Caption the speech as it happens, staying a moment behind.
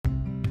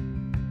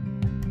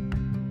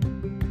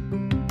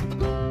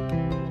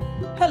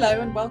Hello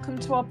and welcome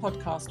to our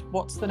podcast,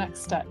 What's the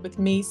Next Step, with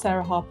me,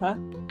 Sarah Harper.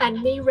 And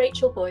me,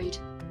 Rachel Boyd.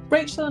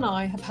 Rachel and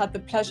I have had the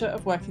pleasure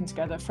of working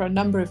together for a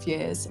number of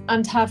years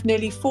and have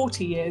nearly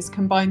 40 years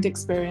combined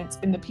experience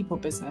in the people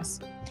business.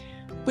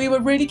 We were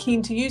really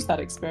keen to use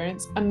that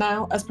experience, and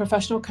now as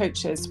professional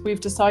coaches,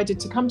 we've decided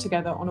to come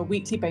together on a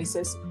weekly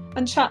basis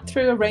and chat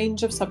through a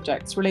range of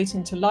subjects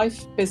relating to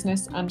life,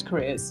 business and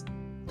careers.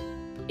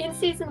 In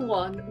season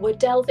 1, we're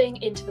delving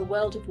into the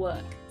world of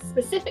work,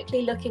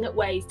 specifically looking at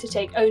ways to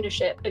take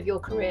ownership of your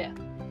career.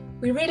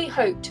 We really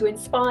hope to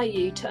inspire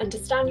you to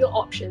understand your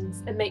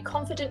options and make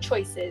confident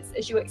choices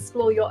as you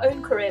explore your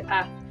own career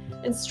path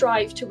and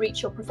strive to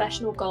reach your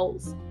professional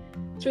goals.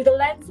 Through the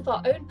lens of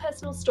our own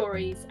personal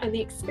stories and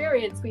the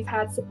experience we've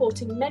had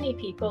supporting many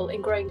people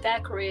in growing their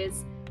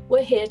careers,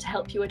 we're here to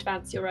help you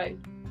advance your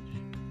own.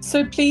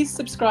 So please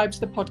subscribe to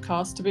the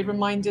podcast to be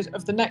reminded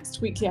of the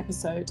next weekly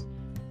episode,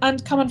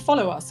 and come and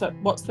follow us at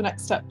What's the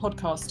Next Step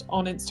podcast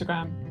on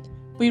Instagram.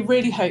 We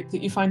really hope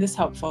that you find this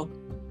helpful.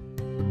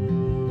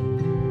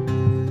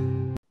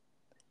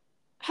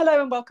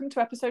 Hello and welcome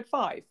to episode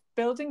 5,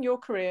 Building Your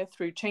Career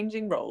Through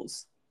Changing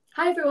Roles.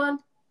 Hi everyone.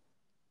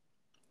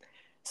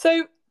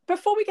 So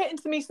before we get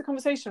into the meat of the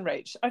conversation,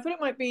 Rach, I thought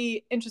it might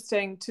be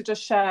interesting to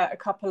just share a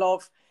couple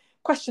of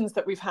questions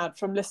that we've had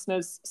from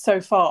listeners so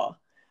far,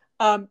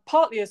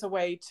 partly as a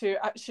way to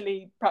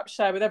actually perhaps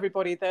share with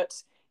everybody that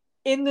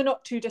in the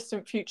not too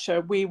distant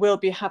future, we will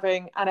be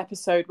having an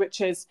episode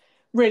which is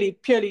really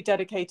purely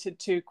dedicated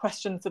to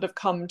questions that have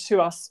come to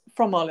us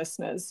from our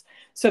listeners,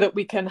 so that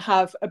we can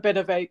have a bit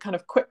of a kind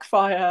of quick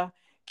fire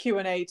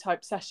Q&A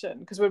type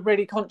session, because we're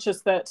really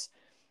conscious that,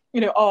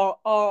 you know,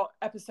 our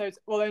episodes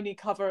will only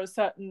cover a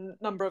certain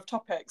number of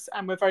topics,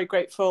 and we're very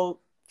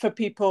grateful for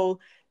people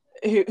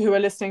who are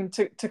listening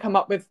to come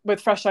up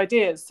with fresh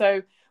ideas.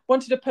 So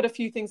wanted to put a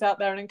few things out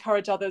there and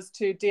encourage others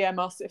to DM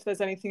us if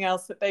there's anything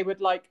else that they would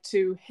like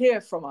to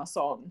hear from us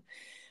on.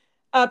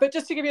 But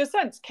just to give you a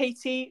sense,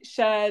 Katie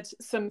shared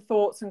some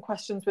thoughts and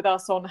questions with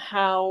us on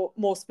how,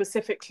 more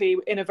specifically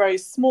in a very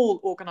small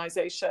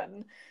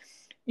organisation,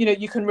 you know,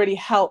 you can really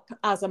help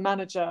as a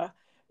manager,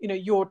 you know,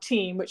 your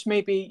team, which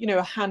may be, you know,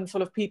 a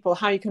handful of people,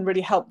 how you can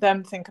really help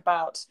them think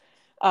about,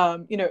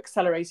 you know,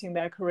 accelerating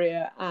their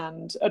career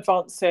and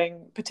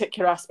advancing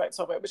particular aspects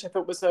of it, which I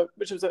thought was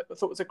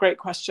a great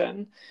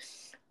question.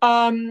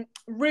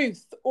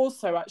 Ruth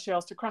also actually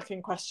asked a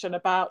cracking question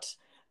about,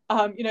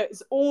 you know,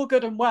 it's all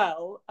good and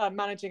well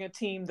managing a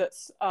team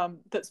that's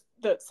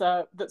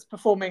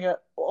performing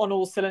on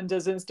all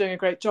cylinders and is doing a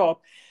great job,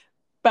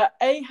 but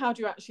how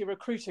do you actually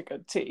recruit a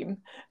good team,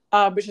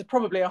 which is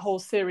probably a whole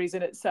series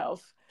in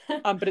itself,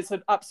 but it's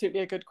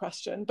absolutely a good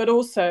question. But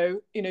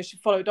also, you know, she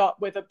followed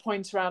up with a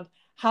point around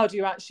how do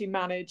you actually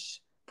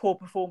manage poor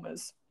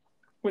performers,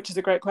 which is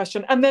a great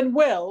question. And then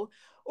Will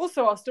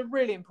also asked a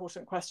really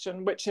important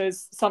question, which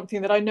is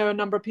something that I know a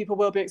number of people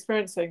will be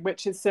experiencing,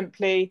 which is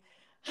simply,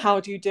 how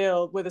do you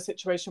deal with a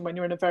situation when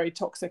you're in a very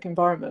toxic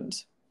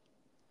environment?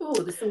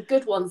 Oh, there's some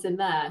good ones in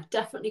there.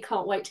 Definitely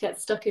can't wait to get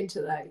stuck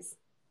into those.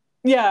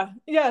 Yeah.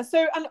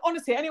 So, and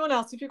honestly, anyone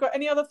else, if you've got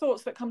any other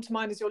thoughts that come to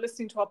mind as you're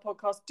listening to our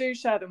podcast, do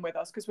share them with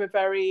us, because we're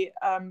very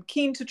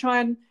keen to try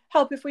and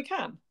help if we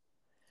can.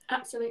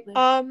 Absolutely.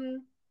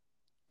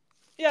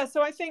 Yeah,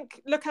 so I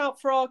think look out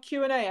for our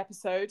Q&A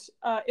episode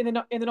in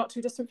the not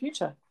too distant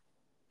future.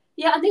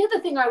 Yeah, and the other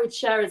thing I would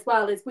share as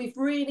well is we've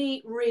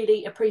really,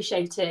 really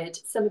appreciated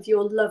some of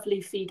your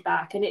lovely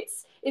feedback, and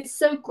it's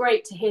so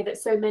great to hear that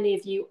so many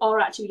of you are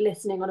actually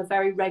listening on a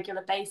very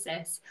regular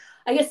basis.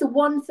 I guess the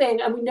one thing,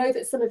 and we know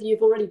that some of you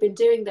have already been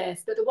doing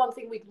this, but the one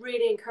thing we'd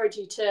really encourage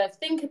you to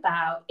think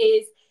about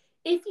is,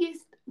 if you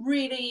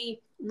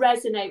really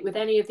resonate with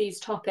any of these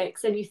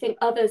topics and you think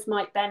others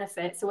might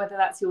benefit, so whether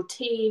that's your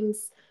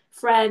teams,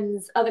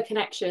 friends, other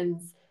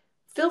connections,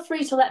 feel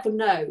free to let them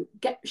know.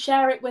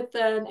 Share it with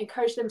them,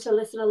 encourage them to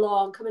listen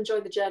along, come and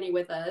join the journey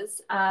with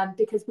us,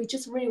 because we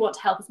just really want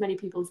to help as many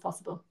people as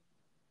possible.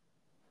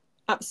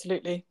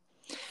 Absolutely.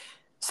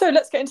 So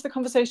let's get into the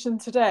conversation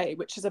today,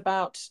 which is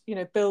about, you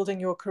know, building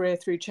your career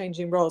through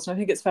changing roles. And I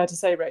think it's fair to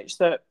say, Rach,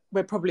 that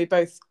we're probably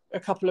both a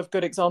couple of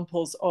good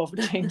examples of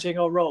changing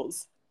our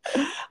roles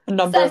a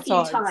number of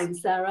times. A fair few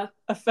times, Sarah.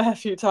 A fair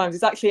few times,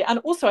 exactly. And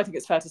also I think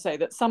it's fair to say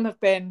that some have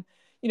been,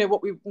 you know,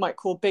 what we might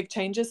call big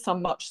changes,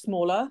 some much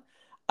smaller.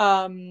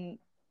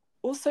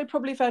 Also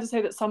probably fair to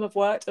say that some have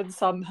worked and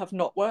some have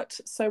not worked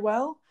so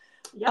well.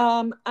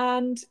 Yep.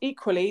 And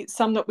equally,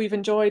 some that we've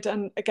enjoyed,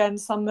 and again,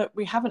 some that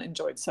we haven't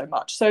enjoyed so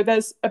much. So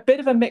there's a bit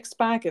of a mixed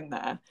bag in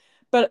there.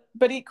 But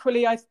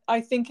equally,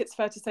 I think it's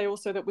fair to say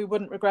also that we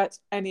wouldn't regret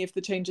any of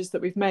the changes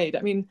that we've made.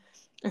 I mean,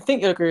 I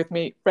think you'll agree with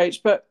me, Rach,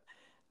 but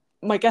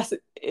my guess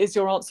is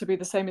your answer will be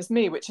the same as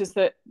me, which is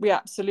that we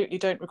absolutely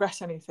don't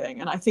regret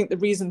anything. And I think the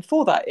reason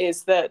for that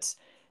is that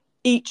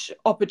each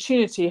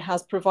opportunity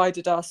has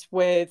provided us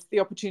with the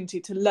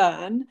opportunity to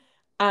learn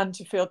and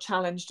to feel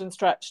challenged and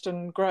stretched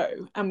and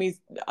grow. And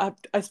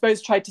I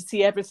suppose, tried to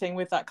see everything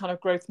with that kind of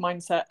growth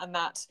mindset and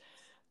that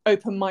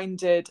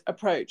open-minded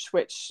approach,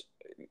 which,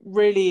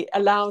 really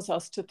allows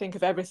us to think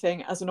of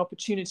everything as an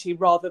opportunity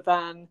rather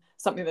than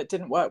something that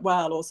didn't work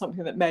well or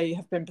something that may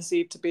have been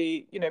perceived to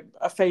be,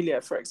 a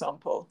failure, for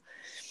example.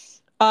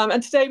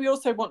 And today we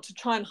also want to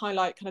try and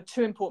highlight kind of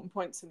two important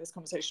points in this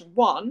conversation.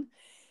 One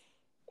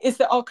is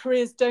that our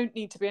careers don't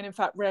need to be, and in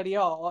fact rarely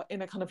are,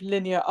 in a kind of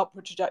linear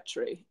upward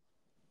trajectory.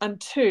 And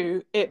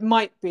two, it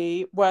might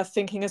be worth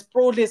thinking as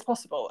broadly as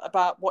possible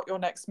about what your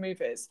next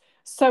move is.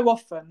 So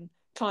often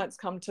clients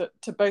come to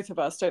both of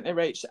us, don't they,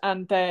 Rach?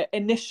 And their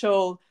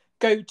initial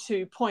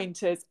go-to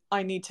point is,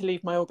 I need to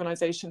leave my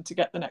organization to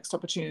get the next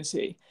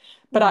opportunity.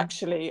 But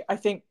actually, I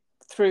think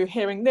through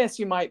hearing this,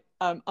 you might,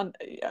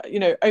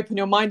 open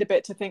your mind a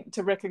bit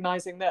to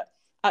recognizing that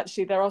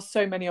actually there are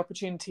so many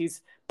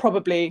opportunities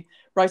probably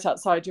right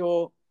outside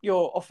your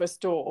office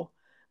door.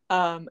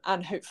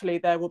 And hopefully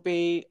there will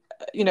be,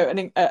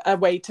 a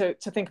way to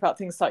think about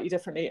things slightly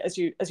differently as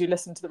you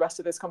listen to the rest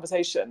of this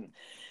conversation.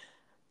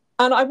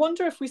 And I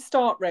wonder if we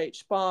start,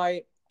 Rach,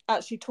 by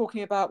actually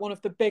talking about one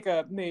of the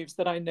bigger moves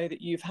that I know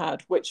that you've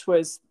had, which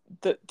was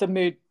the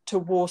move to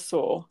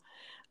Warsaw,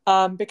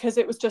 because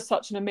it was just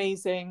such an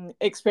amazing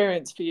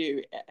experience for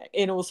you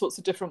in all sorts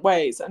of different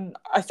ways. And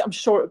I'm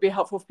sure it would be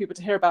helpful for people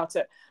to hear about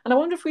it. And I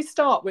wonder if we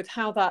start with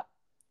how that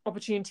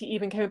opportunity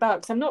even came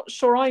about, because I'm not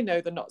sure I know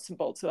the nuts and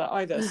bolts of that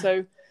either.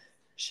 So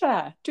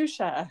share.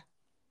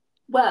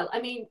 Well,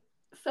 I mean,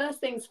 first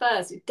things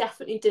first, it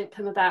definitely didn't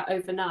come about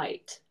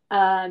overnight.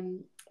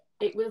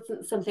 It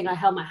wasn't something I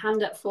held my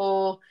hand up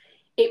for.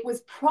 It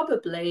was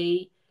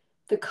probably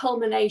the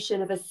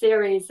culmination of a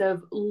series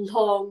of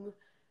long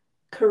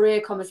career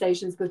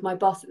conversations with my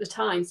boss at the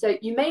time. So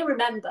you may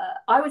remember,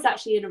 I was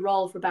actually in a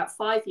role for about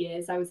 5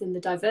 years. I was in the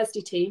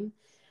diversity team.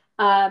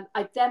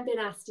 I'd then been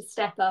asked to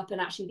step up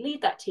and actually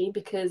lead that team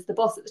because the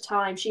boss at the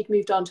time, she'd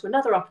moved on to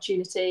another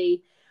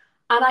opportunity.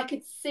 And I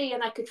could see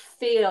and I could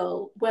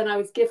feel when I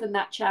was given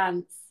that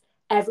chance,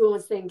 everyone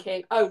was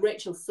thinking, oh,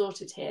 Rachel's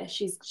sorted here.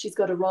 She's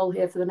got a role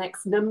here for the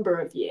next number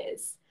of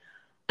years.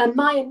 And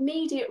my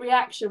immediate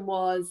reaction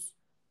was,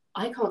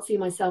 I can't see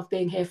myself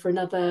being here for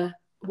another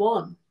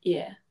 1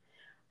 year.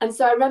 And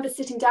so I remember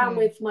sitting down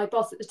with my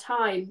boss at the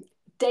time,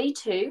 day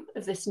 2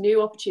 of this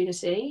new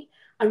opportunity,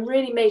 and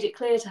really made it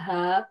clear to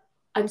her,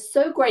 I'm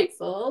so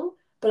grateful,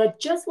 but I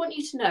just want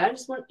you to know, I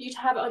just want you to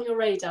have it on your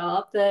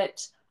radar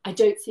that I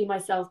don't see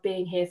myself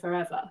being here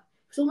forever.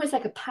 It was almost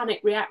like a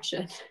panic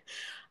reaction.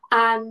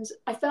 And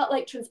I felt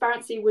like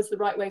transparency was the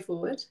right way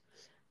forward.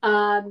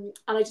 And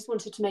I just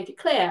wanted to make it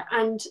clear.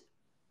 And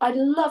I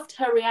loved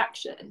her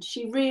reaction.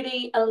 She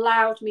really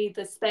allowed me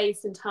the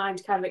space and time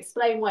to kind of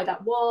explain why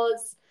that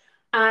was.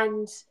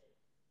 And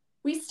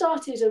we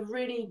started a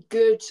really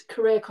good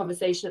career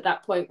conversation at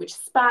that point, which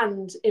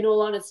spanned, in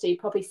all honesty,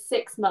 probably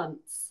 6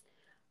 months.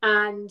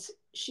 And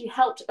she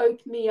helped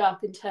open me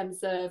up in terms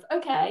of,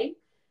 okay,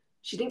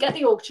 she didn't get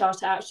the org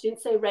chart out. She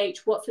didn't say, Rach,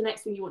 what's the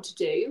next thing you want to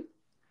do?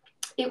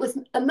 It was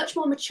a much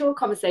more mature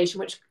conversation,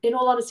 which in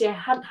all honesty, I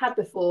hadn't had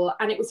before.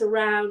 And it was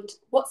around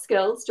what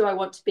skills do I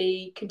want to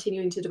be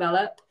continuing to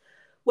develop?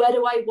 Where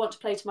do I want to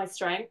play to my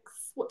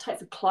strengths? What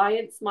types of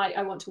clients might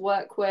I want to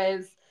work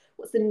with?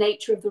 What's the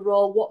nature of the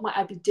role? What might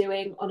I be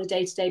doing on a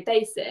day-to-day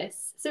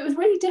basis? So it was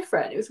really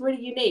different. It was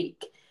really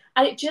unique.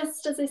 And it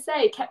just, as I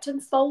say, kept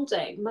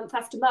unfolding month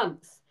after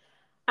month.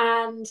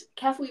 And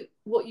careful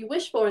what you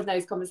wish for in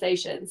those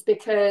conversations,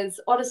 because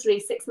honestly,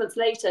 6 months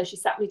later, she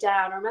sat me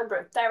down. I remember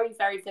it very,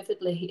 very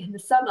vividly in the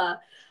summer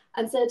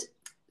and said,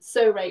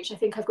 so Rach, I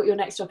think I've got your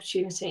next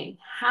opportunity.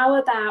 How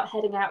about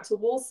heading out to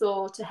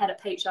Warsaw to head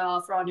up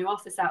HR for our new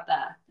office out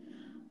there?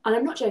 And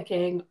I'm not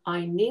joking,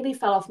 I nearly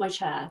fell off my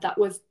chair. That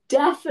was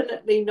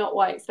definitely not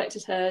what I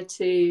expected her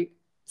to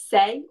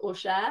say or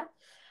share.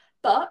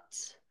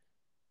 But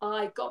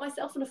I got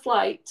myself on a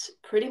flight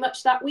pretty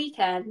much that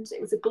weekend.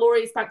 It was a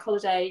glorious bank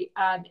holiday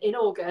in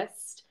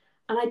August.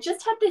 And I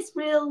just had this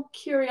real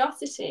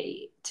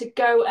curiosity to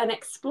go and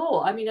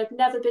explore. I mean, I've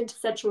never been to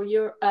Central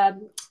Europe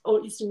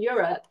or Eastern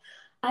Europe.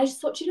 I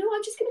just thought,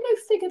 I'm just going to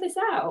go figure this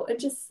out and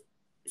just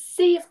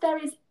see if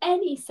there is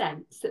any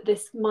sense that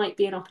this might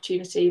be an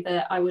opportunity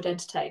that I would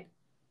entertain.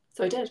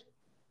 So I did.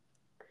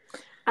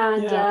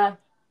 And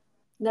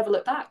never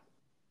looked back.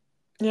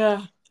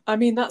 Yeah. I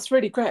mean, that's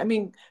really great. I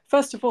mean,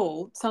 first of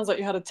all, it sounds like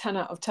you had a 10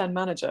 out of 10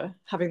 manager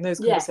having those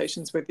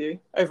conversations with you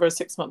over a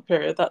 6-month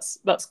period.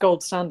 That's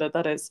gold standard,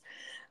 that is.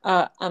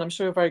 And I'm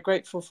sure you're very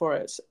grateful for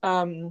it.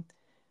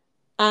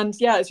 And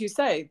yeah, as you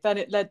say, then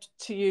it led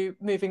to you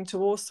moving to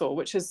Warsaw,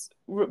 which is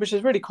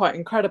really quite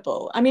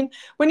incredible. I mean,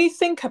 when you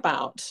think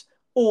about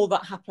all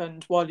that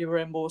happened while you were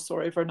in Warsaw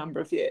over a number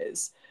of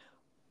years,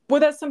 were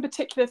there some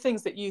particular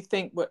things that you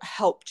think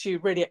helped you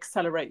really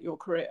accelerate your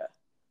career?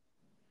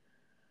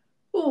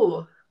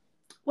 Oh,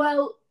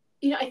 well,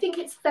 I think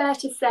it's fair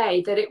to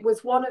say that it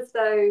was one of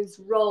those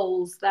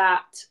roles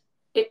that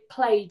it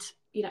played,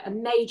 a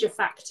major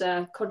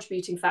factor,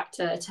 contributing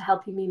factor to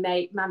helping me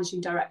make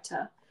managing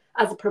director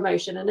as a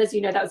promotion. And as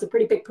you know, that was a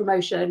pretty big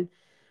promotion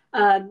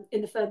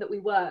in the firm that we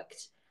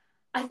worked.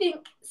 I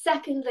think,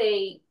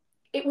 secondly,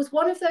 it was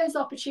one of those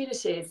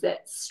opportunities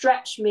that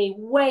stretched me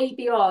way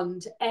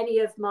beyond any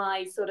of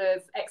my sort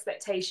of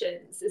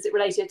expectations as it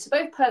related to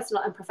both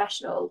personal and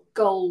professional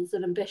goals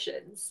and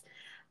ambitions.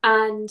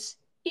 And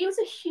it was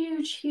a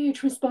huge,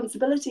 huge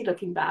responsibility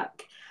looking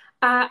back.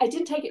 I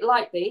didn't take it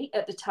lightly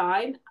at the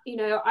time. You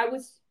know, I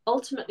was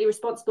ultimately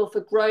responsible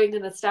for growing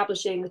and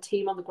establishing the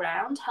team on the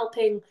ground,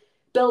 helping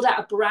build out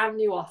a brand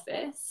new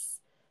office,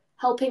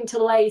 helping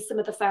to lay some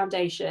of the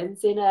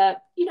foundations in a,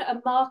 you know,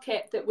 a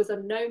market that was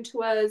unknown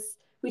to us.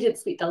 We didn't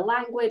speak the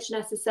language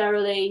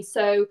necessarily.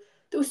 So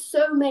there were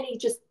so many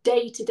just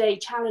day-to-day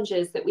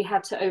challenges that we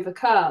had to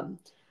overcome.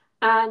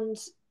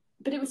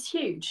 But it was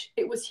huge.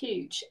 It was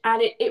huge.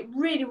 And it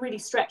really, really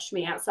stretched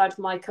me outside of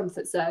my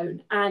comfort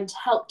zone and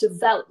helped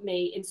develop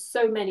me in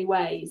so many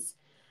ways.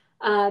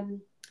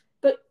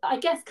 But I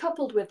guess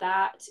coupled with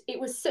that, it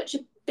was such a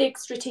big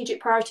strategic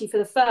priority for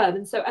the firm.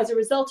 And so as a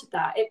result of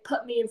that, it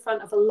put me in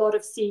front of a lot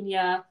of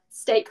senior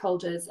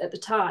stakeholders at the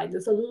time.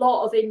 There's a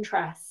lot of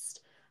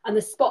interest, and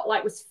the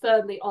spotlight was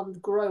firmly on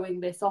growing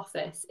this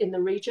office in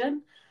the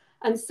region.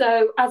 And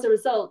so as a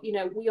result, you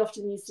know, we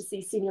often used to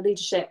see senior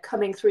leadership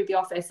coming through the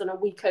office on a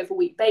week over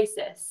week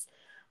basis.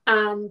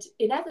 And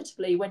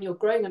inevitably, when you're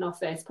growing an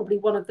office, probably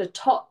one of the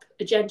top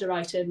agenda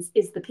items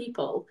is the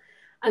people.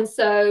 And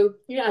so,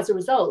 you know, as a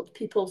result,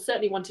 people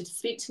certainly wanted to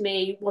speak to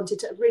me, wanted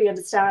to really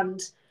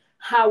understand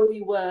how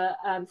we were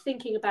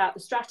thinking about the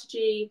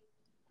strategy,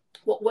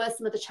 what were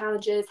some of the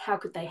challenges, how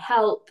could they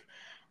help.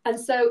 And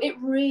so it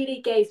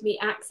really gave me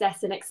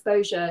access and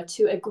exposure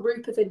to a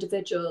group of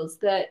individuals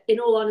that, in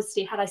all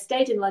honesty, had I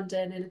stayed in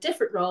London in a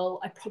different role,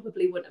 I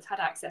probably wouldn't have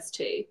had access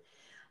to.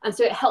 And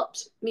so it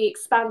helped me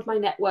expand my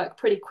network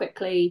pretty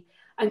quickly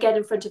and get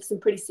in front of some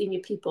pretty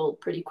senior people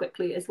pretty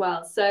quickly as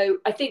well. So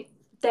I think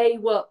they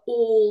were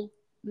all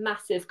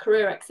massive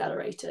career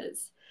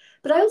accelerators.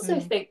 But I also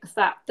think the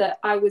fact that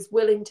I was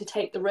willing to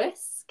take the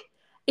risk,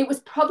 it was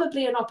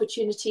probably an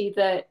opportunity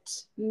that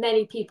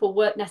many people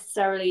weren't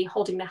necessarily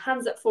holding their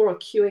hands up for or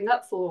queuing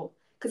up for,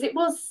 because it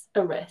was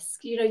a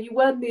risk. You know, you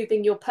were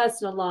moving your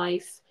personal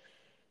life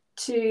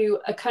to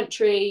a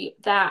country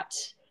that,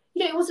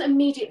 you know, it wasn't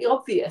immediately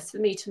obvious for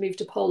me to move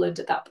to Poland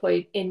at that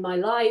point in my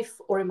life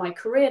or in my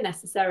career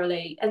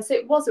necessarily. And so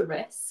it was a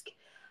risk.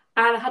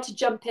 And I had to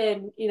jump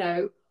in, you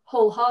know,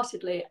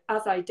 wholeheartedly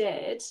as I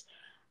did.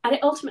 And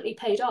it ultimately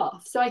paid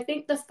off. So I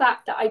think the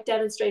fact that I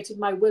demonstrated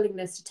my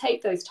willingness to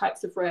take those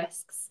types of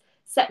risks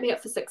set me up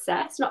for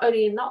success, not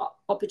only in that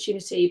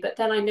opportunity, but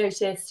then I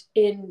noticed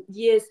in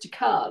years to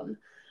come,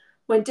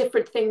 when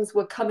different things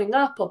were coming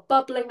up or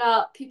bubbling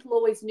up, people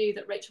always knew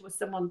that Rachel was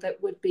someone that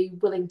would be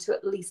willing to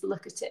at least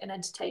look at it and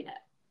entertain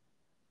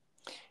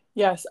it.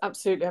 Yes,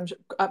 absolutely. I'm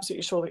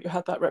absolutely sure that you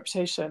had that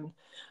reputation.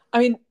 I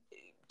mean,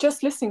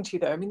 just listening to you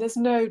though, I mean, there's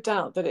no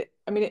doubt that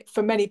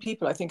for many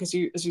people, I think, as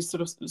you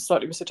sort of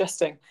slightly were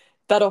suggesting,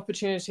 that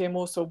opportunity in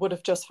Warsaw would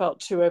have just felt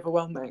too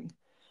overwhelming.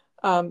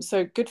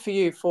 So good for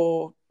you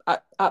for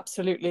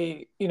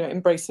absolutely, you know,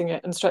 embracing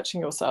it and stretching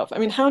yourself. I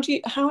mean, how do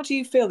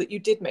you feel that you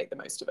did make the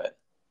most of it?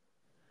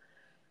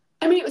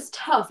 I mean, it was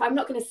tough. I'm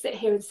not going to sit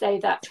here and say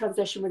that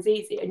transition was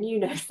easy. And you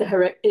know,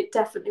 Sarah, it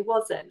definitely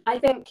wasn't. I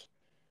think,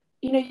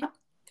 you know,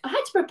 I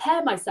had to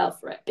prepare myself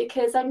for it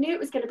because I knew it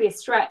was going to be a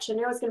stretch. I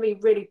knew I was going to be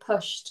really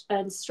pushed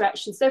and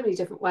stretched in so many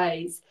different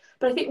ways.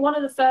 But I think one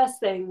of the first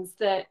things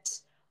that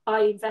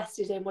I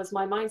invested in was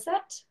my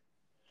mindset.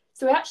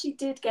 So I actually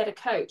did get a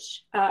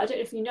coach. I don't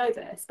know if you know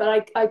this,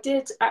 but I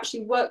did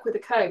actually work with a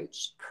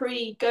coach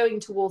pre going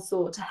to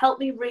Warsaw to help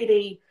me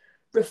really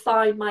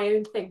refine my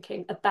own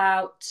thinking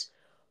about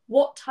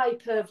what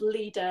type of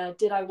leader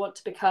did I want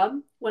to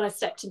become when I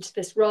stepped into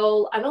this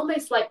role, and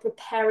almost like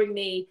preparing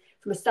me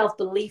from a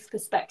self-belief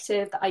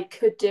perspective that I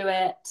could do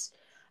it,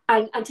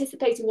 and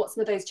anticipating what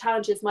some of those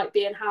challenges might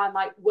be and how I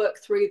might work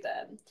through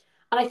them.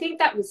 And I think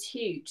that was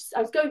huge.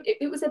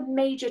 It was a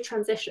major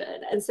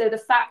transition. And so the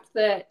fact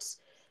that,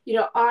 you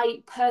know,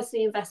 I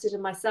personally invested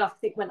in myself, I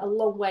think went a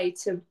long way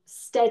to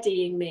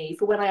steadying me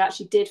for when I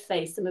actually did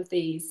face some of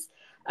these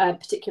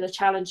particular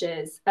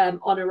challenges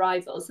on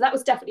arrival. So that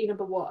was definitely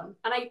number one.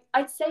 And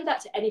I'd say that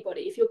to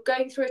anybody. If you're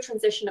going through a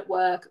transition at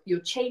work, you're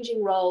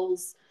changing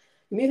roles,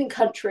 you're moving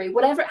country,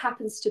 whatever it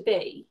happens to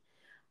be,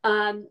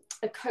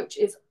 a coach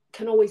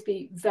can always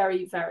be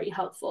very, very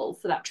helpful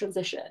for that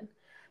transition.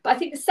 But I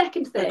think the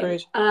second thing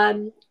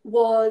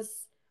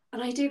was,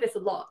 and I do this a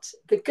lot,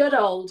 the good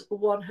old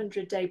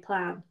 100-day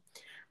plan.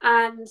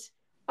 And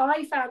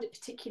I found it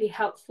particularly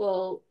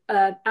helpful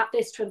at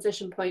this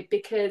transition point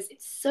because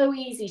it's so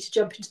easy to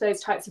jump into those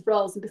types of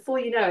roles. And before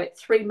you know it,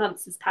 3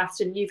 months has passed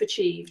and you've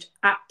achieved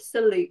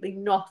absolutely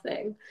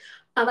nothing.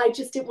 And I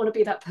just didn't want to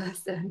be that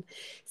person.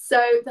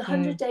 So the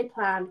 100-day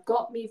plan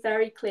got me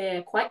very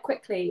clear quite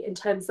quickly in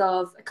terms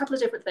of a couple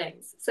of different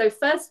things. So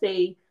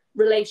firstly,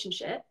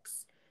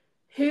 relationships.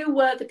 Who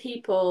were the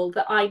people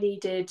that I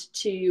needed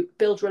to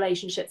build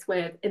relationships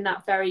with in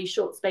that very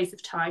short space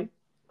of time?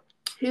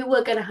 Who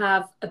were going to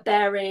have a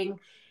bearing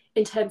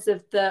in terms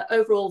of the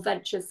overall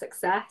venture's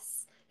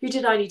success? Who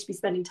did I need to be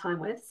spending time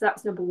with? So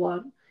that's number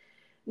one.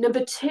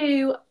 Number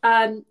two,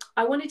 I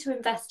wanted to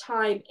invest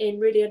time in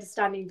really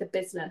understanding the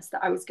business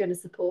that I was going to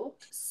support.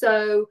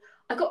 So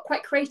I got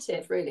quite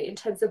creative, really, in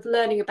terms of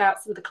learning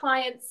about some of the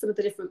clients, some of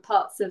the different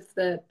parts of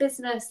the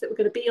business that were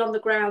going to be on the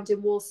ground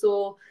in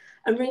Warsaw,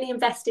 and really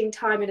investing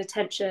time and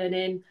attention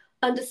in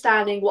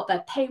understanding what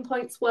their pain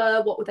points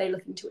were, what were they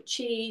looking to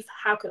achieve,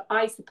 how could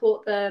I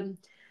support them.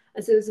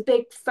 And so there's a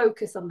big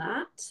focus on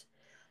that.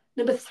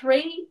 Number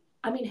three,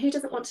 I mean, who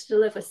doesn't want to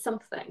deliver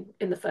something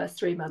in the first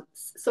 3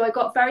 months? So I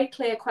got very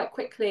clear quite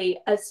quickly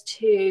as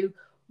to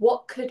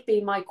what could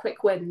be my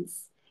quick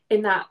wins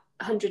in that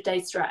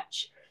 100-day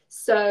stretch.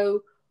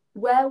 So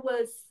what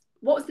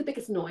was the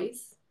biggest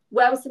noise?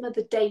 Where were some of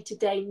the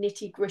day-to-day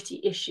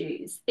nitty-gritty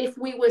issues? If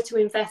we were to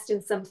invest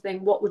in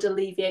something, what would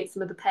alleviate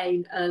some of the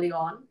pain early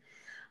on?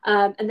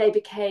 And they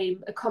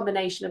became a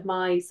combination of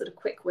my sort of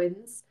quick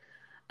wins.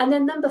 And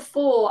then number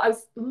four, I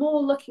was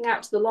more looking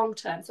out to the long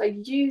term. So I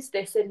used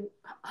this in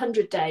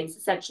 100 days,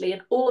 essentially,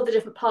 and all of the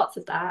different parts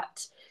of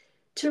that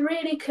to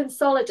really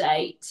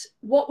consolidate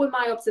what were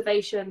my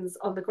observations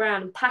on the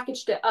ground, and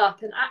packaged it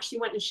up and actually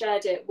went and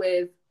shared it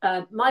with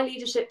my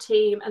leadership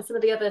team and some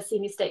of the other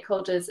senior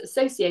stakeholders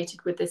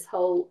associated with this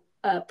whole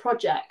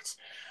project.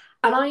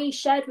 And I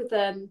shared with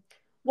them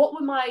what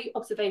were my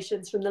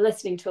observations from the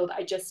listening tool that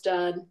I just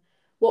done,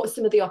 what were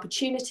some of the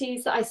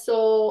opportunities that I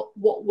saw,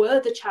 what were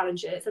the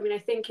challenges. I mean, I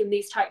think in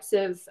these types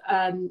of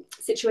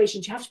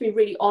situations, you have to be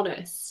really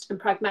honest and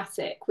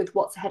pragmatic with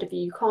what's ahead of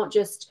you. You can't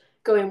just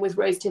go in with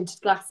rose-tinted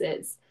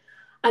glasses.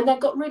 And then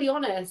got really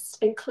honest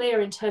and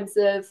clear in terms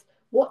of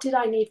what did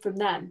I need from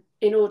them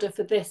in order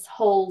for this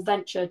whole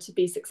venture to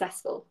be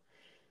successful.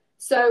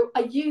 So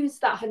I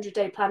used that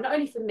 100-day plan, not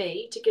only for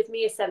me, to give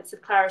me a sense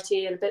of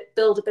clarity and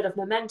build a bit of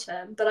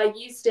momentum, but I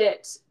used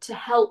it to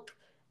help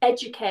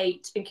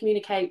educate and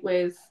communicate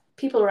with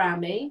people around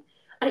me.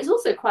 And it's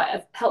also quite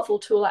a helpful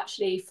tool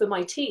actually for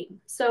my team.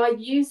 So I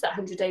used that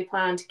 100-day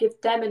plan to give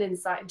them an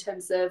insight in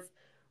terms of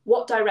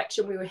what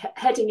direction we were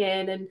heading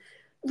in, and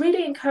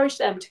really encourage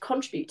them to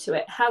contribute to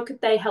it. How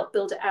could they help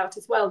build it out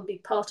as well and be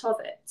part of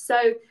it?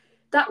 So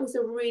that was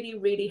a really,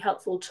 really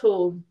helpful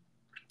tool,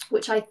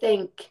 which I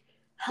think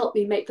helped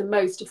me make the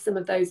most of some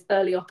of those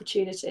early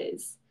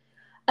opportunities.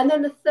 And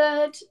then the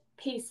third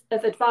piece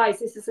of advice,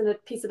 this is a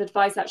piece of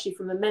advice actually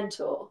from a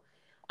mentor.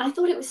 I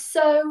thought it was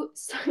so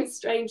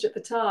strange at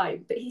the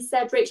time, but he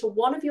said, Rachel,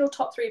 one of your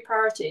top 3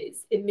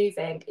 priorities in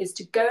moving is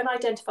to go and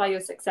identify your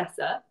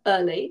successor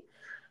early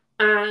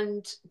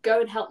and go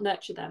and help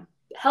nurture them,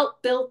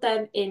 help build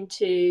them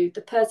into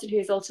the person who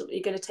is ultimately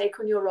going to take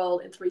on your role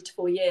in 3 to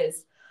 4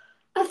 years.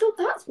 I thought,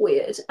 that's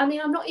weird. I mean,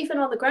 I'm not even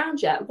on the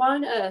ground yet. Why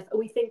on earth are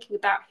we thinking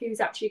about who's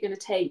actually going to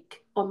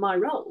take on my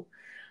role?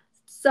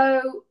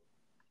 So,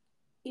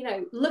 you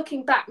know,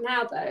 looking back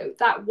now, though,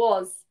 that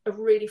was a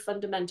really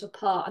fundamental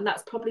part. And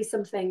that's probably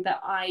something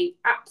that I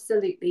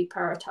absolutely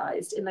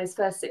prioritized in those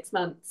first 6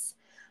 months.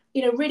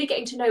 You know, really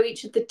getting to know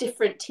each of the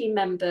different team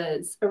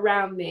members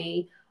around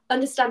me,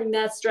 understanding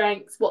their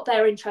strengths, what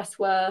their interests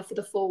were for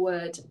the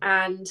forward,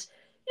 and,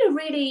 you know,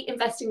 really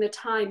investing the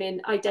time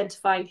in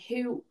identifying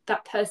who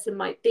that person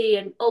might be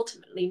and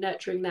ultimately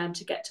nurturing them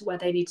to get to where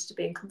they needed to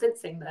be and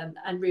convincing them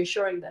and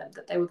reassuring them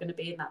that they were going to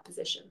be in that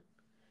position.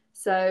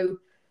 So,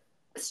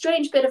 a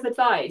strange bit of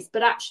advice,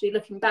 but actually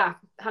looking back,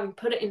 having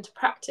put it into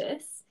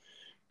practice,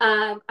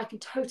 I can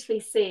totally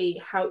see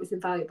how it was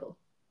invaluable.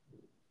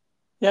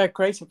 Yeah,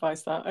 great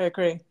advice that. I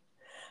agree.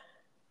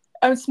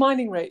 I'm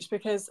smiling, Rach,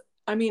 because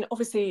I mean,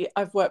 obviously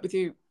I've worked with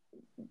you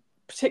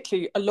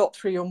particularly a lot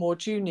through your more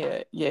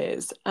junior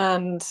years,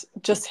 and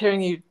just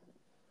hearing you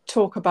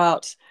talk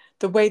about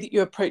the way that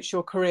you approach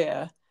your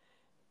career,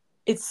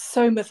 it's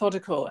so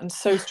methodical and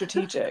so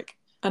strategic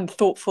and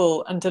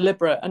thoughtful and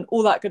deliberate and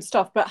all that good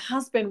stuff, but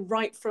has been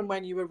right from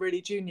when you were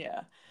really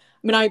junior.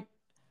 I mean,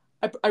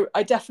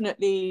 I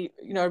definitely,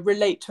 you know,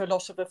 relate to a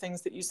lot of the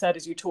things that you said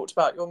as you talked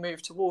about your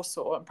move to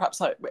Warsaw, and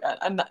perhaps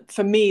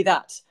for me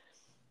that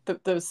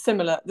the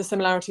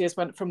similarity is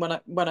when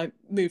I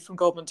moved from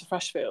Goldman to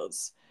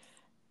Freshfields,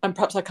 and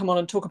perhaps I come on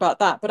and talk about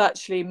that. But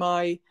actually,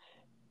 my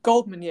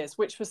Goldman years,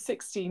 which was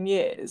 16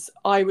 years,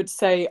 I would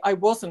say I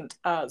wasn't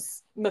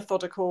as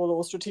methodical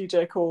or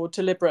strategic or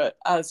deliberate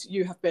as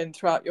you have been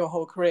throughout your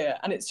whole career.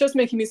 And it's just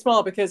making me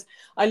smile because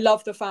I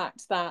love the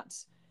fact that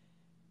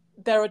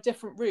there are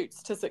different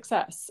routes to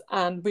success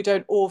and we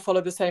don't all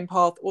follow the same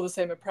path or the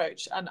same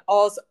approach. And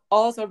ours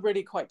are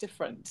really quite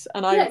different.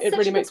 And it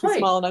really makes me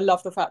smile. And I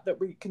love the fact that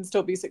we can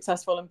still be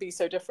successful and be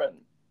so different.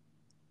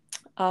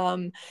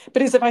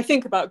 But as if I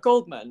think about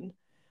Goldman,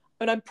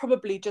 and I'm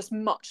probably just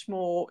much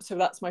more, so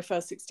that's my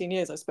first 16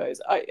 years, I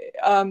suppose.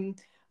 I'm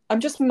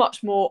just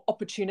much more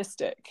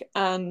opportunistic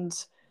and,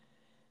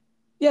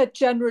 yeah,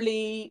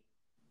 generally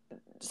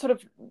sort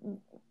of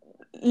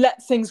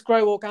let things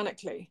grow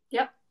organically.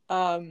 Yeah.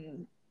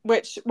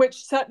 Which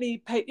certainly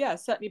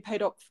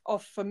paid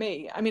off for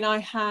me. I mean, I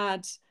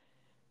had,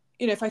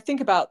 you know, if I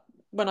think about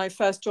when I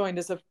first joined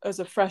as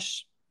a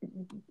fresh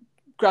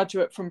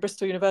graduate from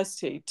Bristol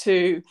University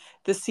to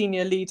the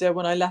senior leader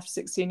when I left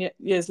 16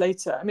 years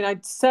later. I mean, I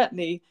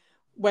certainly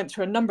went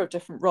through a number of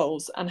different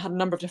roles and had a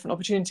number of different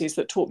opportunities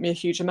that taught me a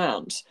huge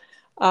amount.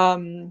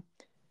 And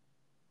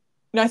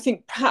I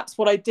think perhaps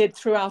what I did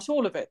throughout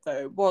all of it,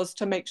 though, was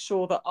to make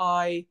sure that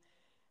I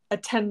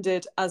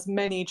attended as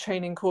many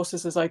training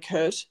courses as I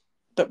could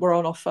that were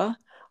on offer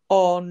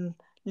on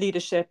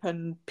leadership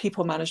and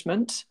people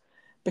management,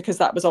 because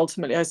that was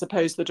ultimately, I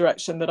suppose, the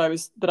direction that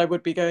I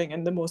would be going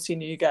in. The more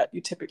senior you get, you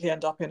typically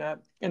end up in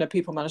a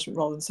people management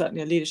role and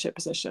certainly a leadership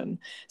position.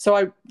 So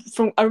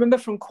I remember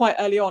from quite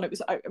early on, it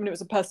was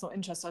a personal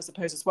interest, I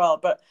suppose, as well.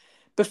 But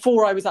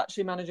before I was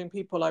actually managing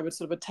people, I would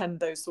sort of attend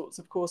those sorts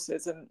of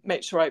courses and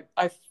make sure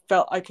I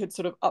felt I could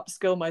sort of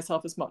upskill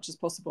myself as much as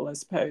possible, I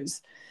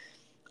suppose.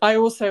 I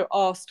also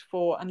asked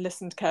for and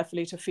listened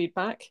carefully to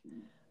feedback,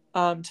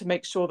 to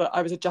make sure that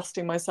I was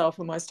adjusting myself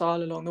and my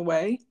style along the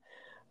way.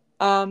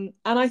 And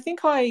I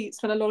think I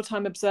spent a lot of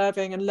time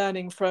observing and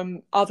learning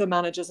from other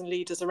managers and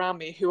leaders around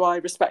me who I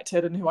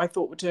respected and who I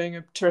thought were doing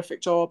a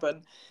terrific job.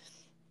 And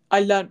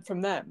I learned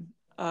from them,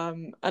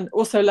 and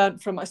also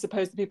learned from, I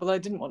suppose, the people that I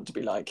didn't want to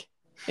be like,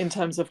 in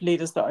terms of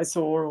leaders that I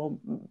saw or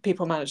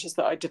people managers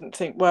that I didn't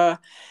think were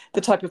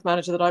the type of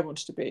manager that I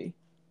wanted to be.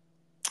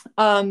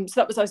 So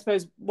that was, I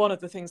suppose, one or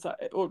two of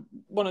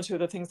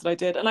the things that I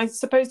did. And I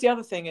suppose the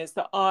other thing is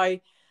that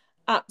I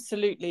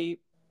absolutely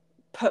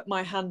put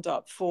my hand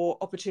up for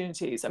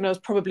opportunities. I mean, I was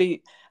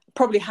probably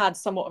had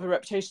somewhat of a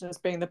reputation as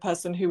being the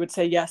person who would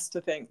say yes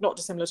to things, not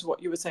dissimilar to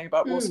what you were saying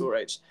about Warsaw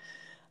Rage,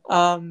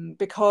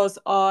 because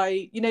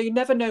you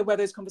never know where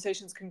those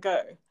conversations can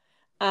go.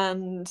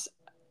 And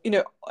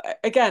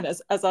again,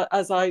 as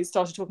I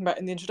started talking about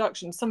in the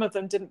introduction, some of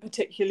them didn't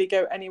particularly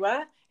go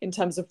anywhere in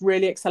terms of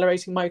really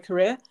accelerating my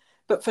career,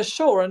 but for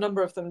sure a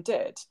number of them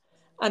did.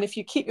 And if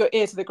you keep your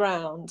ear to the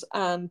ground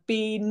and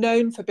be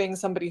known for being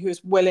somebody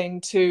who's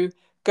willing to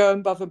go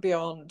above and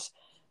beyond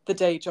the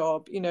day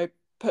job,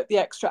 put the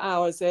extra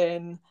hours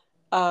in,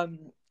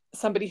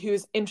 somebody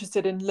who's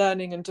interested in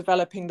learning and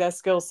developing their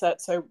skill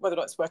set. So whether or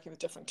not it's working with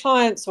different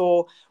clients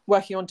or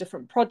working on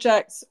different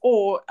projects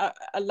or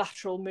a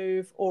lateral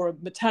move or a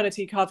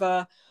maternity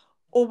cover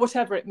or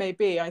whatever it may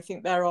be, I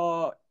think there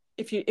are,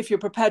 if you're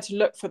prepared to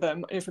look for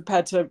them and if you're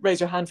prepared to raise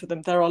your hand for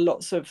them, there are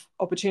lots of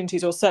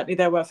opportunities, or certainly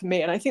there were for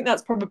me. And I think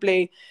that's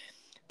probably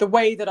the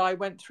way that I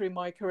went through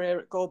my career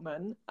at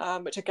Goldman,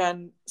 which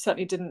again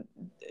certainly did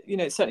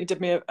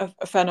me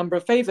a fair number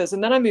of favors.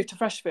 And then I moved to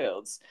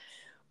Freshfields,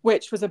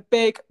 which was a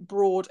big,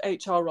 broad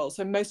HR role.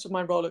 So most of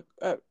my role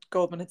at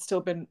Goldman had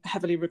still been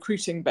heavily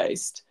recruiting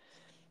based,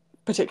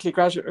 particularly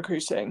graduate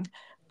recruiting.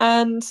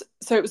 And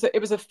so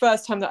it was the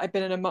first time that I'd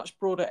been in a much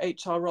broader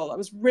HR role. I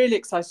was really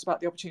excited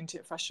about the opportunity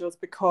at Freshfields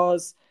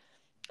because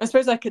I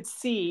suppose I could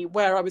see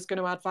where I was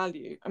going to add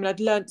value. I mean, I'd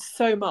learned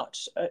so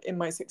much in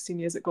my 16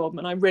 years at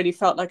Goldman. I really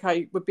felt like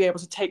I would be able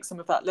to take some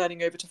of that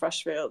learning over to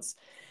Freshfields.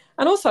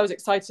 And also I was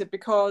excited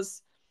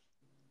because,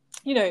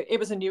 it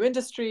was a new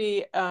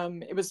industry.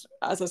 It was,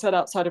 as I said,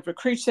 outside of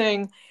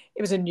recruiting.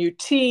 It was a new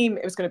team.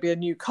 It was going to be a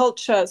new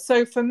culture.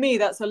 So for me,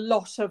 that's a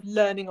lot of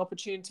learning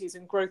opportunities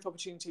and growth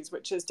opportunities,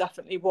 which is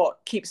definitely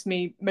what keeps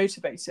me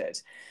motivated.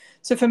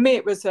 So for me,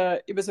 it was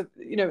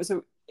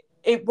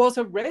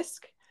a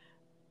risk,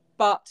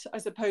 but I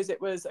suppose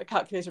it was a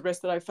calculated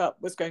risk that I felt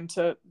was going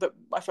to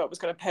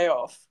pay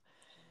off.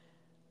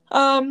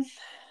 And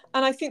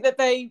I think that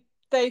they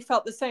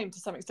felt the same to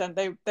some extent.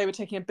 They were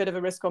taking a bit of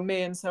a risk on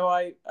me, and so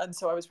I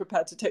was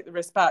prepared to take the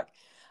risk back.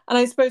 And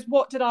I suppose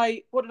what did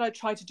I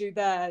try to do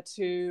there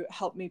to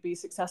help me be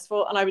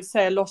successful? And I would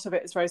say a lot of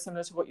it is very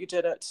similar to what you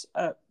did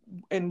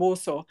in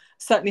Warsaw.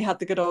 Certainly had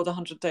the good old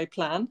 100-day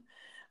plan,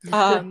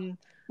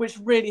 which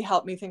really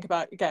helped me think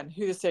about, again,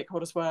 who the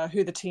stakeholders were,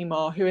 who the team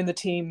are, who in the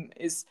team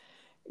is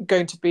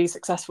going to be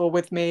successful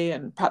with me,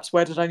 and perhaps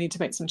where did I need to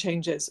make some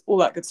changes, all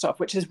that good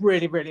stuff, which is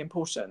really, really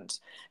important.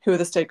 Who are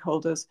the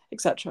stakeholders,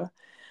 etc.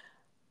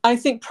 I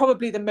think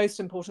probably the most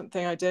important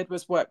thing I did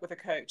was work with a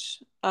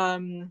coach.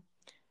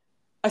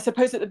 I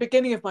suppose at the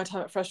beginning of my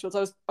time at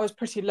Freshfields, I was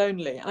pretty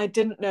lonely, and I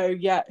didn't know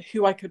yet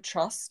who I could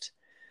trust,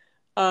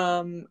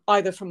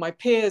 either from my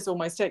peers or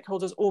my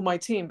stakeholders or my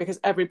team, because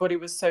everybody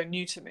was so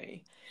new to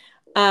me.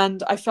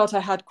 And I felt I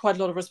had quite a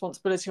lot of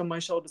responsibility on my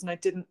shoulders, and I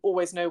didn't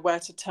always know where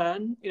to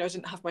turn. I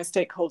didn't have my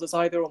stakeholders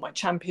either, or my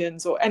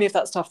champions, or any of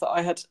that stuff that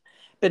I had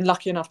been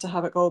lucky enough to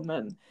have at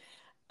Goldman.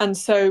 And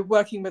so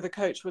working with a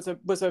coach was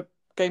a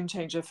game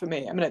changer for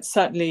me. I mean, it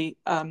certainly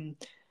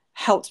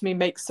helped me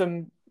make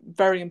some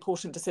very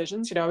important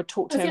decisions. I would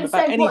talk to him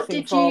about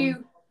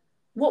anything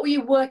what were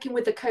you working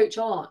with the coach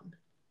on?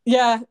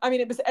 Yeah, I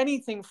mean, it was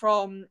anything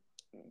from,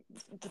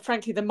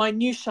 frankly, the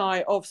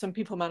minutiae of some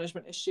people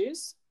management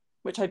issues,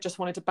 which I just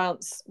wanted to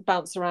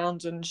bounce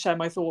around and share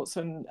my thoughts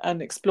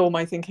and explore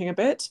my thinking a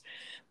bit,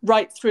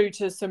 right through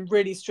to some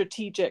really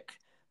strategic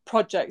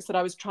projects that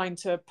I was trying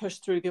to push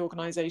through the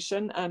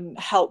organization and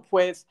help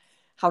with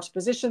how to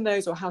position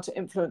those or how to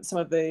influence some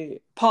of the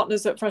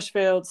partners at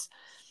Freshfields,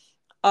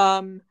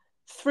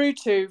 through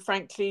to,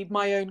 frankly,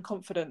 my own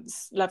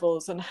confidence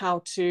levels and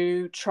how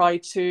to try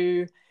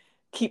to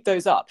keep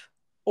those up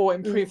or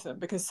improve them,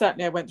 because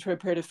certainly I went through a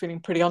period of feeling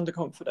pretty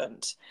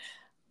underconfident.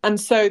 And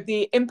so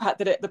the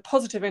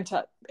positive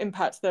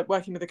impact that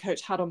working with a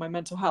coach had on my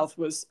mental health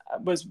was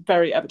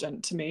very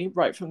evident to me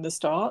right from the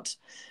start.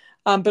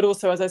 But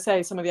also, as I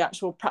say, some of the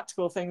actual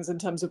practical things in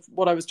terms of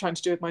what I was trying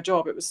to do with my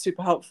job, it was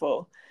super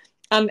helpful.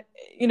 And,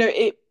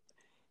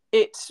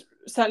 it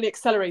certainly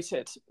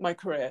accelerated my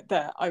career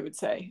there, I would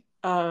say.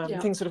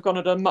 Things would have gone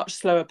at a much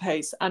slower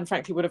pace, and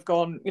frankly would have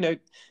gone,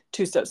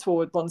 2 steps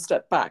forward, 1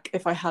 step back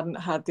if I hadn't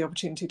had the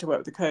opportunity to work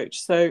with a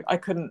coach. So I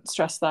couldn't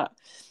stress that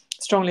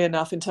strongly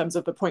enough in terms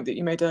of the point that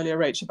you made earlier,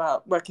 Rach,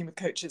 about working with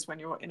coaches when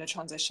you're in a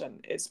transition.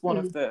 It's one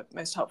of the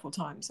most helpful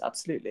times,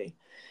 absolutely.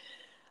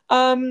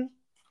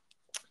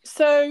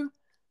 So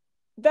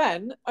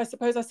then I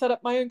suppose I set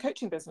up my own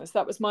coaching business.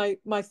 That was my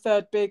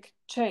third big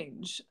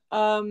change.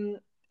 And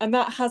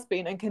that has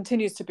been and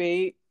continues to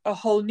be a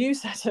whole new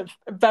set of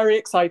very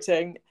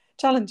exciting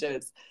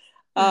challenges.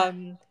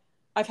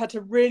 I've had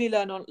to really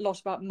learn a lot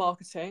about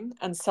marketing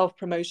and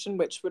self-promotion,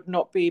 which would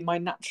not be my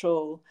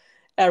natural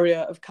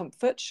area of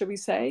comfort, shall we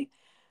say,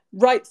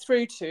 right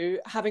through to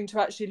having to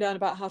actually learn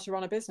about how to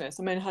run a business.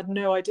 I mean, I had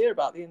no idea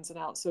about the ins and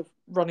outs of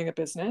running a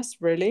business,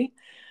 really,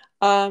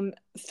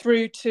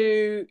 through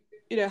to,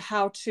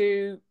 how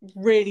to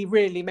really,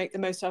 really make the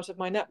most out of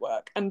my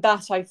network. And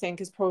that, I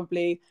think, is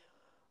probably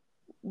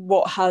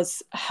what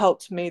has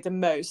helped me the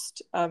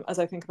most as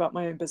I think about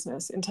my own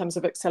business in terms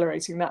of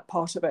accelerating that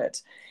part of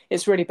it.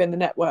 It's really been the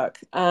network.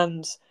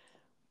 And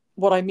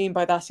what I mean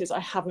by that is I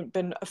haven't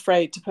been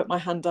afraid to put my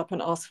hand up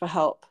and ask for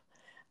help.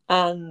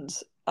 And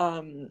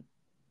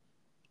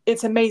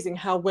it's amazing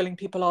how willing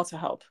people are to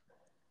help.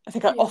 I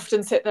think I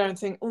often sit there and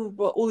think, oh,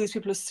 well, all these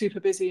people are super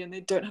busy and they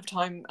don't have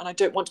time and I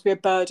don't want to be a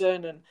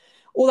burden. And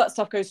all that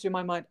stuff goes through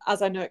my mind,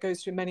 as I know it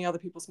goes through many other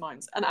people's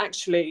minds. And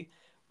actually,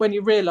 when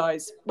you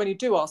realise, when you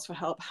do ask for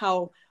help,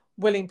 how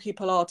willing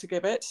people are to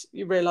give it,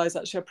 you realise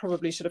actually I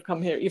probably should have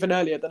come here even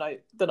earlier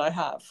than I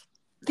have.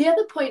 The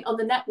other point on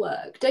the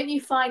network, don't you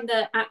find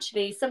that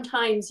actually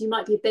sometimes you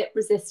might be a bit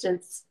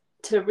resistant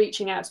to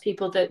reaching out to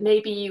people that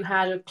maybe you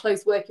had a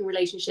close working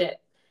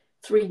relationship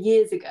 3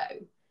 years ago,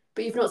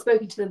 but you've not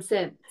spoken to them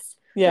since?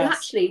 Yes. But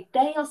actually,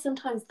 they are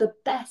sometimes the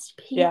best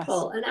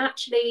people. Yes. And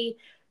actually,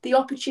 the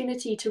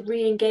opportunity to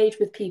re-engage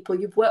with people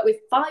you've worked with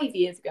 5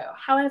 years ago,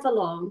 however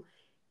long,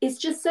 is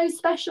just so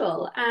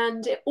special.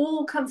 And it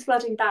all comes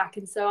flooding back.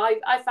 And so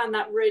I found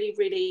that really,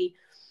 really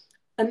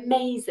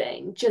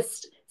amazing,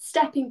 just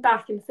stepping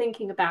back and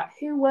thinking about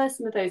who were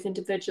some of those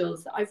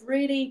individuals that I've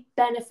really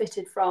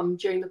benefited from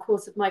during the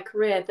course of my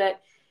career,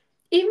 that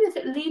even if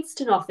it leads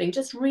to nothing,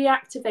 just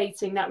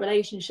reactivating that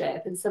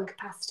relationship in some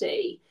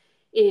capacity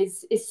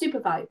is super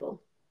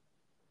valuable.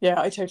 Yeah,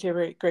 I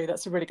totally agree.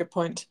 That's a really good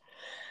point.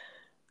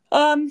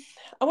 I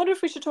wonder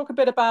if we should talk a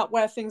bit about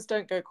where things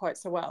don't go quite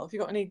so well. Have you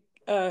got any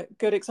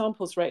good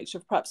examples, Rach,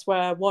 of perhaps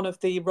where one of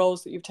the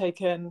roles that you've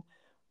taken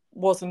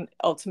wasn't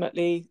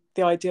ultimately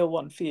the ideal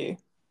one for you?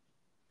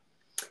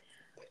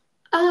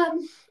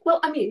 Well,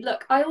 I mean,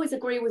 look, I always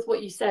agree with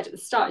what you said at the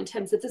start in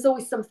terms of there's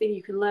always something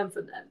you can learn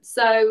from them.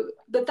 So,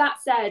 but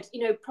that said,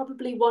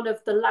 probably one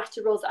of the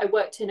latter roles that I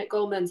worked in at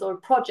Goldman's, or a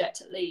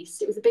project at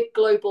least, it was a big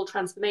global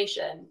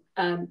transformation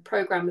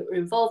program that we're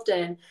involved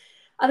in.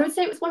 And I would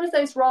say it was one of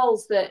those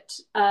roles that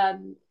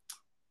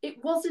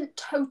it wasn't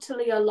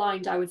totally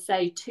aligned, I would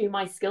say, to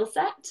my skill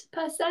set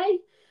per se.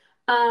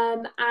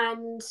 But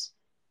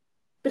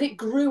it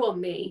grew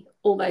on me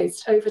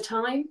almost over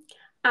time.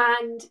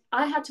 And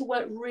I had to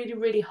work really,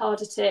 really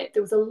hard at it.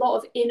 There was a lot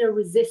of inner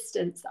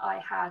resistance that I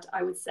had,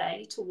 I would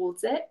say,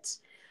 towards it.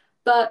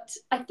 But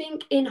I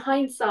think in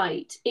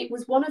hindsight, it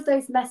was one of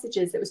those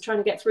messages that was trying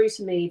to get through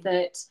to me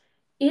that,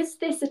 is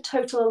this a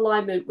total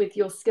alignment with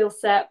your skill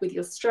set, with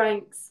your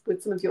strengths,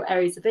 with some of your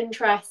areas of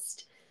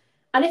interest?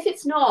 And if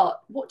it's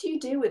not, what do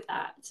you do with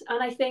that?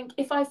 And I think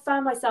if I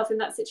found myself in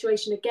that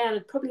situation again,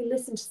 I'd probably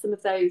listen to some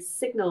of those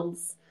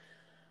signals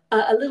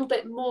a little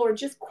bit more and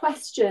just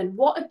question,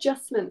 what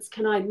adjustments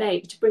can I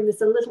make to bring this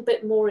a little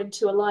bit more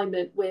into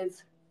alignment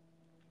with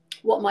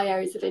what my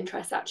areas of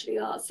interest actually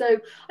are.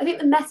 So I think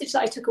the message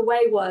that I took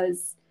away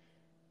was,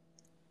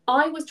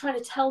 I was trying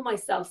to tell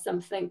myself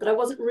something, but I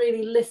wasn't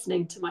really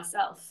listening to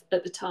myself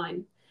at the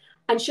time.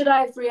 And should I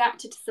have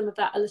reacted to some of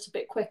that a little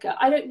bit quicker?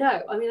 I don't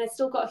know. I mean, I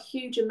still got a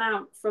huge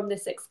amount from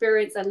this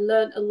experience. I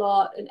learned a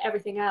lot and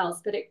everything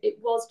else, but it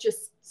was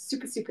just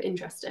super, super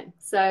interesting.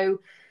 So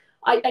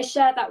I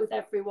share that with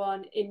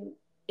everyone in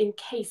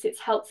case it's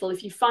helpful.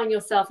 If you find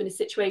yourself in a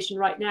situation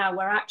right now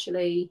where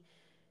actually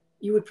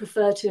you would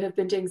prefer to have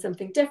been doing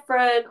something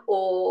different,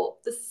 or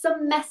there's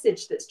some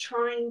message that's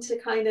trying to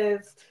kind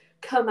of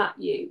come at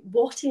you,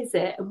 what is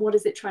it and what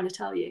is it trying to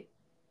tell you?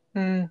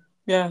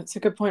 Yeah, it's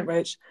a good point,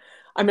 Rach.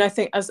 I mean, I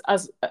think as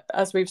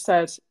we've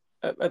said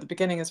at the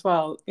beginning as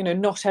well,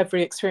 not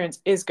every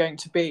experience is going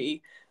to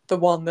be the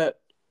one that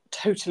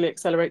totally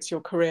accelerates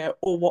your career,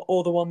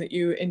 or the one that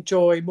you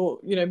enjoy more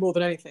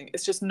than anything.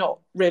 It's just not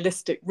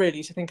realistic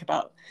really to think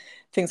about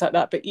things like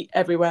that. But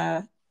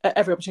everywhere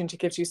every opportunity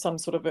gives you some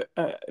sort of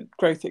a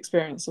growth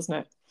experience, doesn't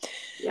it?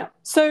 Yeah.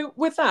 So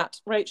with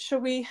that, Rach,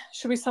 should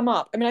we sum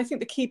up? I mean, I think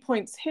the key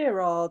points here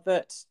are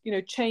that,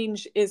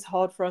 change is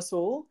hard for us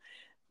all,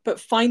 but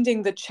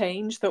finding the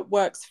change that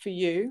works for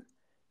you,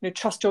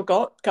 trust your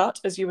gut,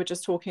 as you were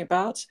just talking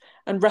about,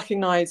 and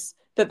recognize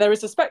that there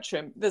is a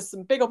spectrum. There's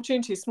some big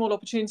opportunities, small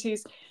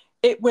opportunities.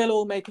 It will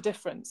all make a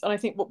difference. And I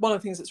think one of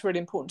the things that's really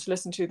important to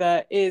listen to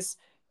there is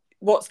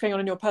what's going on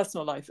in your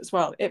personal life as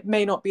well. It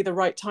may not be the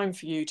right time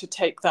for you to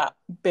take that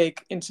big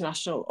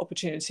international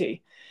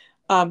opportunity.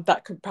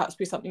 That could perhaps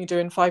be something you do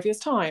in 5 years'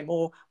 time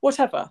or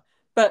whatever.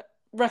 But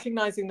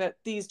recognizing that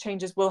these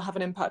changes will have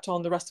an impact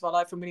on the rest of our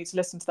life, and we need to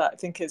listen to that, I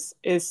think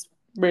is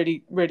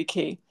really, really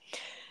key.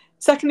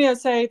 Secondly, I'd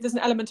say there's an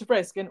element of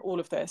risk in all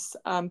of this,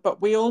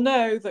 but we all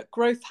know that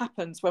growth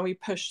happens when we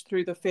push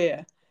through the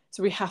fear.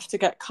 So we have to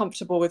get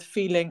comfortable with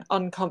feeling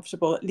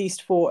uncomfortable, at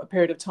least for a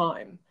period of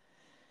time.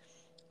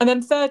 And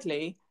then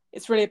thirdly,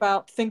 it's really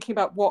about thinking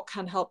about what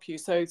can help you.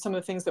 So some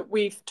of the things that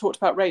we've talked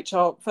about,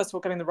 Rachel, first of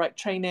all, getting the right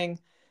training.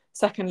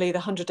 Secondly, the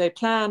 100-day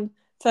plan.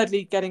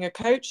 Thirdly, getting a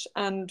coach.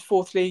 And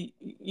fourthly,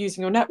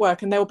 using your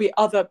network. And there will be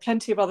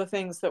plenty of other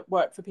things that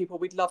work for people.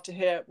 We'd love to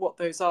hear what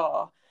those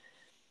are.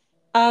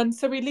 And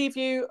so we leave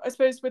you, I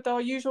suppose, with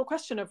our usual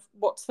question of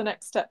what's the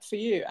next step for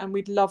you? And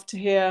we'd love to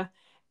hear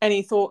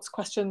any thoughts,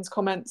 questions,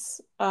 comments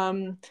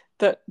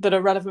that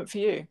are relevant for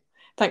you.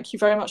 Thank you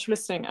very much for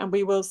listening, and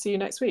we will see you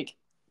next week.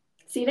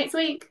 See you next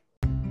week.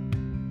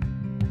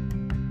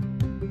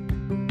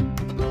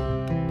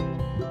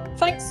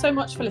 Thanks so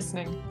much for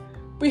listening.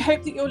 We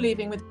hope that you're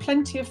leaving with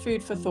plenty of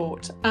food for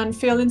thought and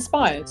feel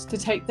inspired to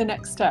take the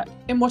next step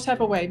in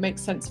whatever way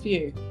makes sense for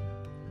you.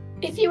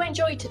 If you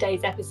enjoyed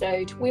today's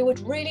episode, we would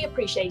really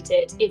appreciate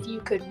it if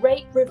you could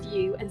rate,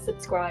 review and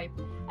subscribe,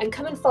 and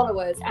come and follow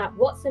us at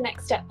What's the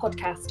Next Step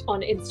podcast on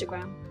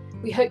Instagram.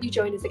 We hope you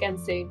join us again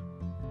soon.